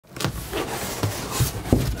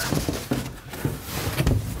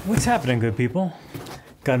What's happening, good people?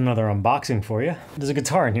 Got another unboxing for you. There's a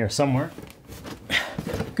guitar in here somewhere.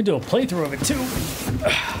 Could do a playthrough of it too.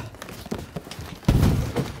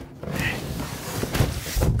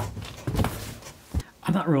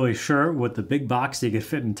 I'm not really sure what the big box that you could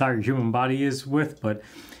fit an entire human body is with, but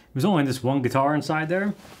there's only this one guitar inside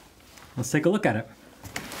there. Let's take a look at it.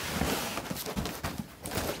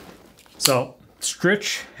 So,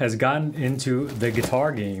 Strich has gotten into the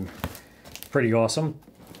guitar game. Pretty awesome.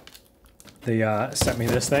 They sent me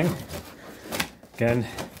this thing. Again,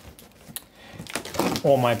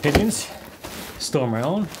 all my opinions, still my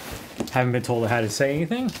own. Haven't been told I had to say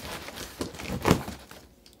anything.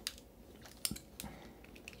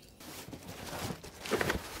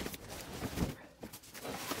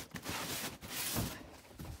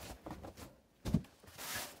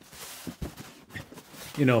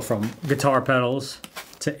 You know, from guitar pedals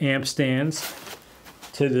to amp stands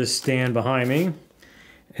to this stand behind me,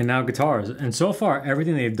 and now guitars. And so far,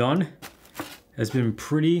 everything they've done has been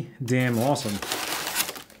pretty damn awesome.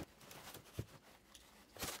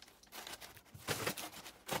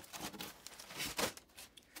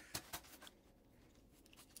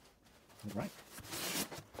 All right.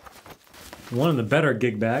 One of the better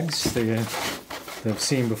gig bags they've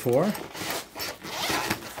seen before.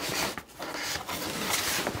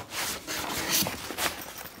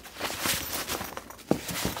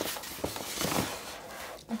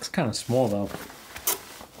 Looks kind of small though.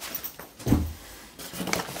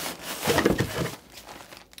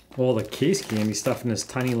 All the case candy stuff in this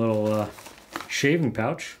tiny little shaving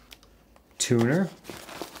pouch. Tuner.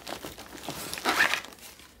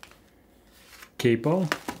 Capo.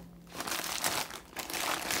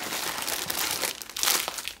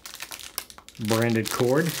 Branded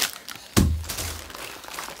cord.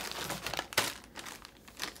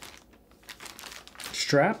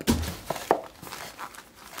 Strap.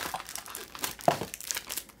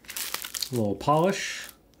 A little polish.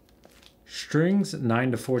 Strings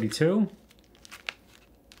 9 to 42.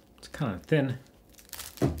 It's kind of thin.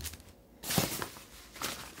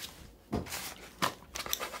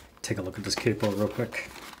 Take a look at this capo real quick.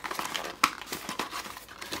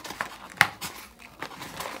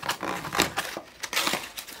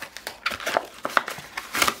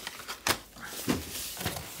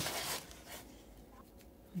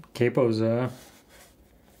 Capo's it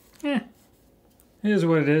is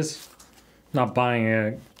what it is. Not buying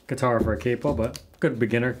a guitar for a capo, but good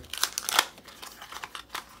beginner.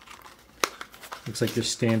 Looks like your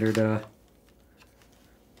standard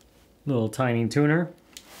little tiny tuner.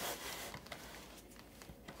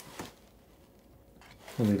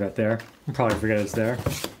 We'll leave that there. I'll probably forget it's there.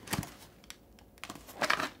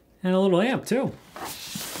 And a little amp too.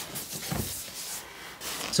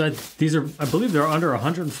 So these are, I believe they're under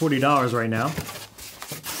 $140 right now.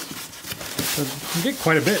 So you get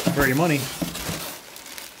quite a bit for your money.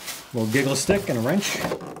 A little giggle stick and a wrench.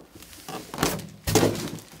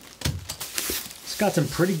 It's got some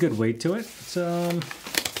pretty good weight to it. It's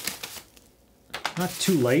not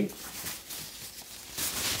too light.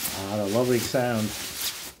 Ah, the lovely sound.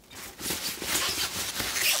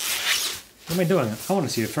 What am I doing? I want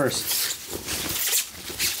to see it first.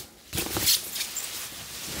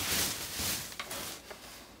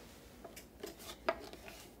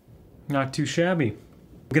 Not too shabby.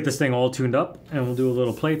 We'll get this thing all tuned up and we'll do a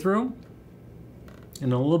little playthrough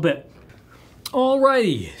in a little bit.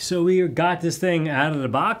 Alrighty, so we got this thing out of the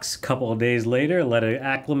box a couple of days later, let it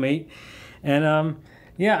acclimate. And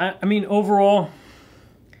yeah, I mean, overall,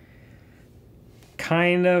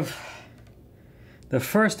 kind of the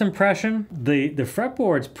first impression, the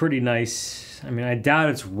fretboard's pretty nice. I mean, I doubt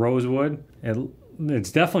it's rosewood.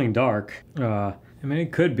 It's definitely dark. I mean,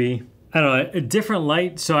 it could be. I don't know, a different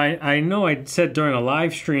light. So I know I said during a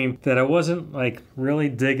live stream that I wasn't like really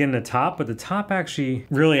digging the top, but the top actually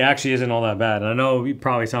isn't all that bad. And I know it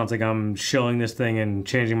probably sounds like I'm shilling this thing and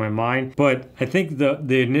changing my mind, but I think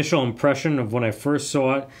the initial impression of when I first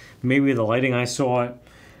saw it, maybe the lighting I saw it,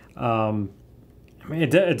 I mean,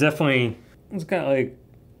 it definitely, it's got like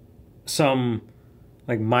some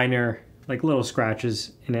like minor, like little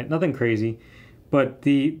scratches in it, nothing crazy, but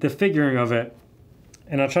the figuring of it,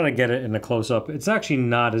 and I'll try to get it in a close-up. It's actually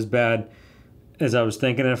not as bad as I was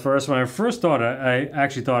thinking at first. When I first thought it, I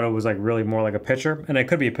actually thought it was like really more like a pitcher, and it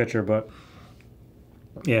could be a pitcher, but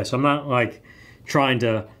yeah, so I'm not like trying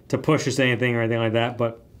to push this anything or anything like that,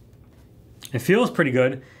 but it feels pretty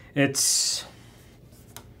good. It's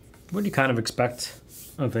what do you kind of expect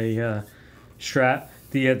of a Strat.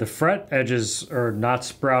 The fret edges are not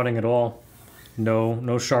sprouting at all.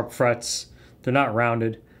 No sharp frets. They're not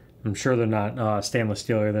rounded. I'm sure they're not stainless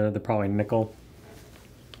steel either. They're probably nickel.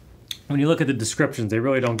 when you look at the descriptions, they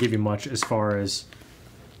really don't give you much as far as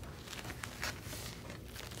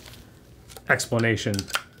explanation.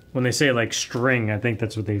 When they say like string, I think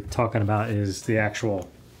that's what they're talking about is the actual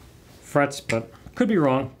frets, but could be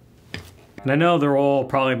wrong. And I know they're all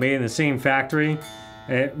probably made in the same factory.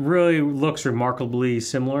 It really looks remarkably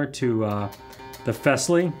similar to the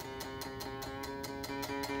Fesley.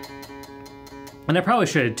 And I probably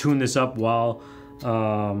should have tuned this up while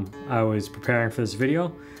I was preparing for this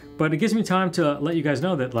video, but it gives me time to let you guys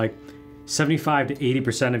know that like 75 to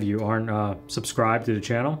 80% of you aren't subscribed to the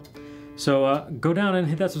channel. So go down and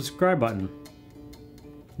hit that subscribe button.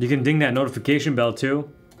 You can ding that notification bell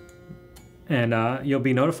too, and you'll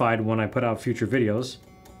be notified when I put out future videos.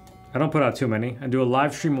 I don't put out too many. I do a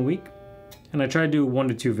live stream a week, and I try to do 1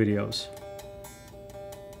 to 2 videos.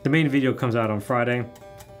 The main video comes out on Friday.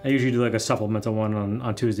 I usually do like a supplemental one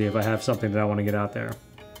on Tuesday if I have something that I want to get out there.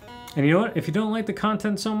 And you know what? If you don't like the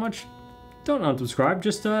content so much, don't unsubscribe.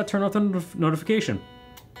 Just turn off the notification.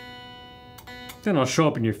 Then I'll show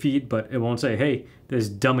up in your feed, but it won't say, hey, this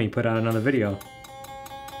dummy put out another video.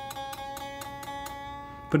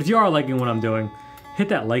 But if you are liking what I'm doing, hit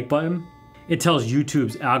that like button. It tells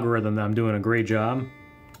YouTube's algorithm that I'm doing a great job.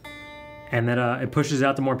 And that it pushes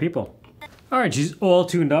out to more people. Alright, she's all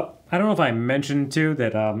tuned up. I don't know if I mentioned too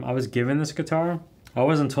that I was given this guitar. I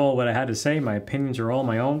wasn't told what I had to say. My opinions are all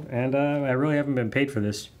my own. And I really haven't been paid for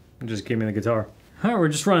this. They just gave me the guitar. Alright, we're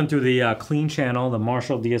just running through the clean channel, the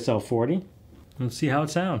Marshall DSL 40. Let's see how it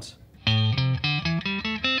sounds.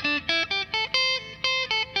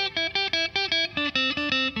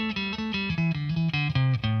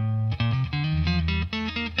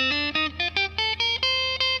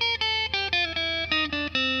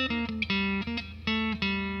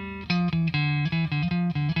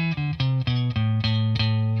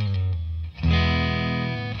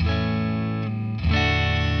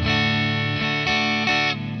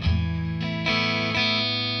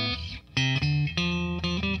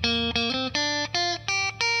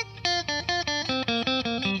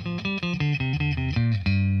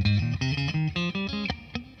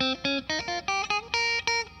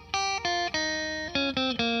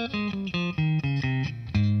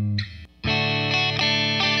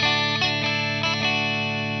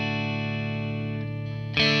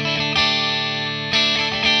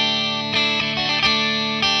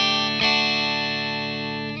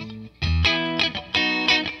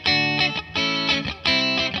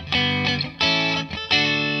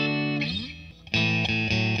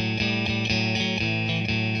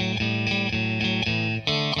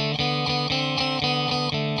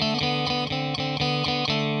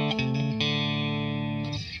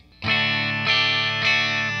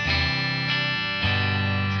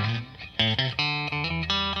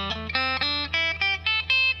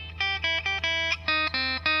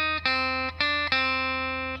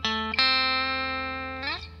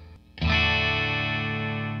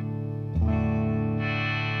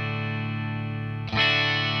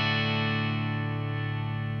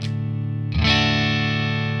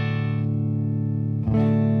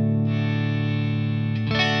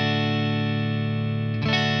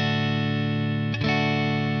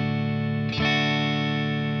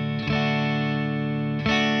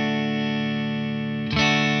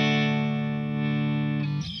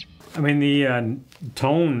 I mean, the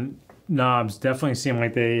tone knobs definitely seem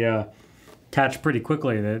like they catch pretty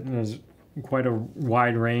quickly. There's quite a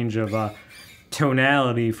wide range of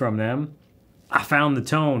tonality from them. I found the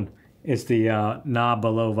tone. It's the knob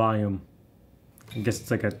below volume. I guess it's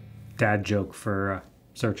like a dad joke for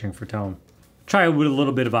searching for tone. Try it with a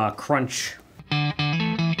little bit of a crunch.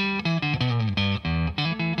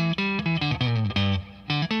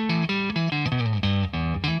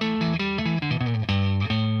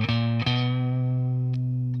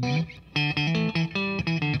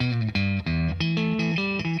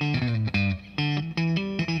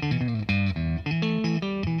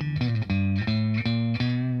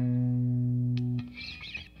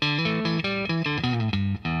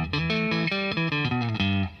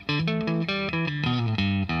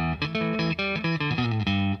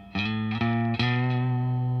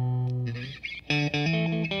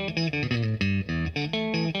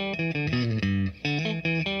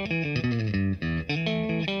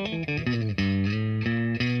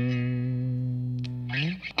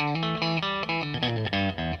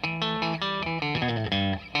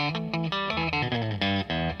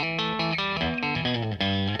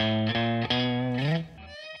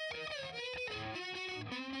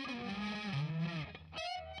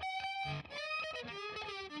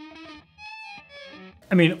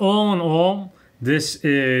 I mean, all in all, this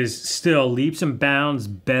is still leaps and bounds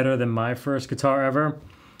better than my first guitar ever.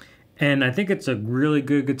 And I think it's a really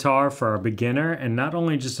good guitar for a beginner, and not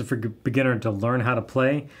only just for a beginner to learn how to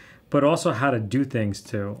play, but also how to do things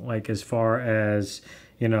too. Like as far as,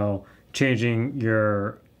 you know, changing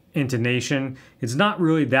your intonation. It's not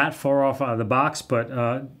really that far off out of the box, but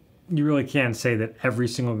you really can't say that every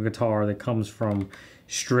single guitar that comes from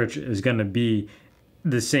Strich is going to be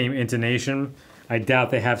the same intonation. I doubt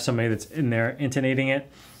they have somebody that's in there intonating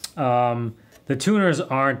it. The tuners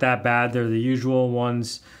aren't that bad. They're the usual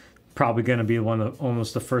ones. Probably going to be one of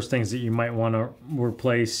almost the first things that you might want to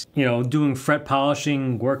replace. You know, doing fret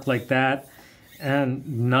polishing, work like that.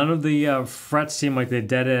 And none of the frets seem like they're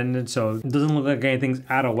dead-ended, so it doesn't look like anything's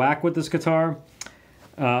out of whack with this guitar.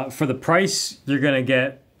 For the price, you're going to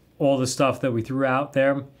get all the stuff that we threw out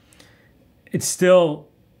there. It's still,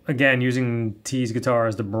 again, using T's guitar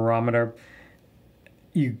as the barometer,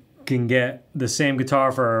 you can get the same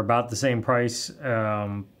guitar for about the same price,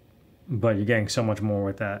 but you're getting so much more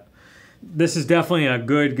with that. This is definitely a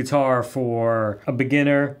good guitar for a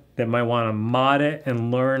beginner that might want to mod it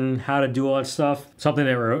and learn how to do all that stuff. Something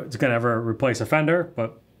that it's going to ever replace a Fender,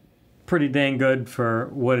 but pretty dang good for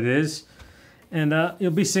what it is. And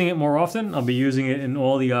you'll be seeing it more often. I'll be using it in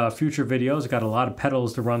all the future videos. I got a lot of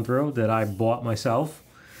pedals to run through that I bought myself.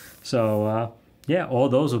 So yeah, all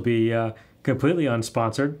those will be completely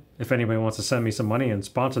unsponsored. If anybody wants to send me some money and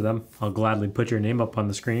sponsor them, I'll gladly put your name up on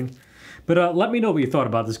the screen. But let me know what you thought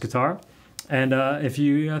about this guitar. And if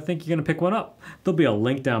you think you're going to pick one up, there'll be a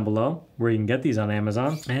link down below where you can get these on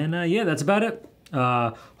Amazon. And yeah, that's about it.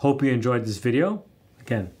 Hope you enjoyed this video.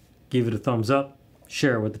 Again, give it a thumbs up,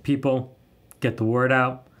 share it with the people, get the word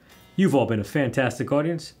out. You've all been a fantastic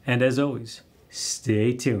audience. And as always,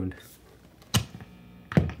 stay tuned.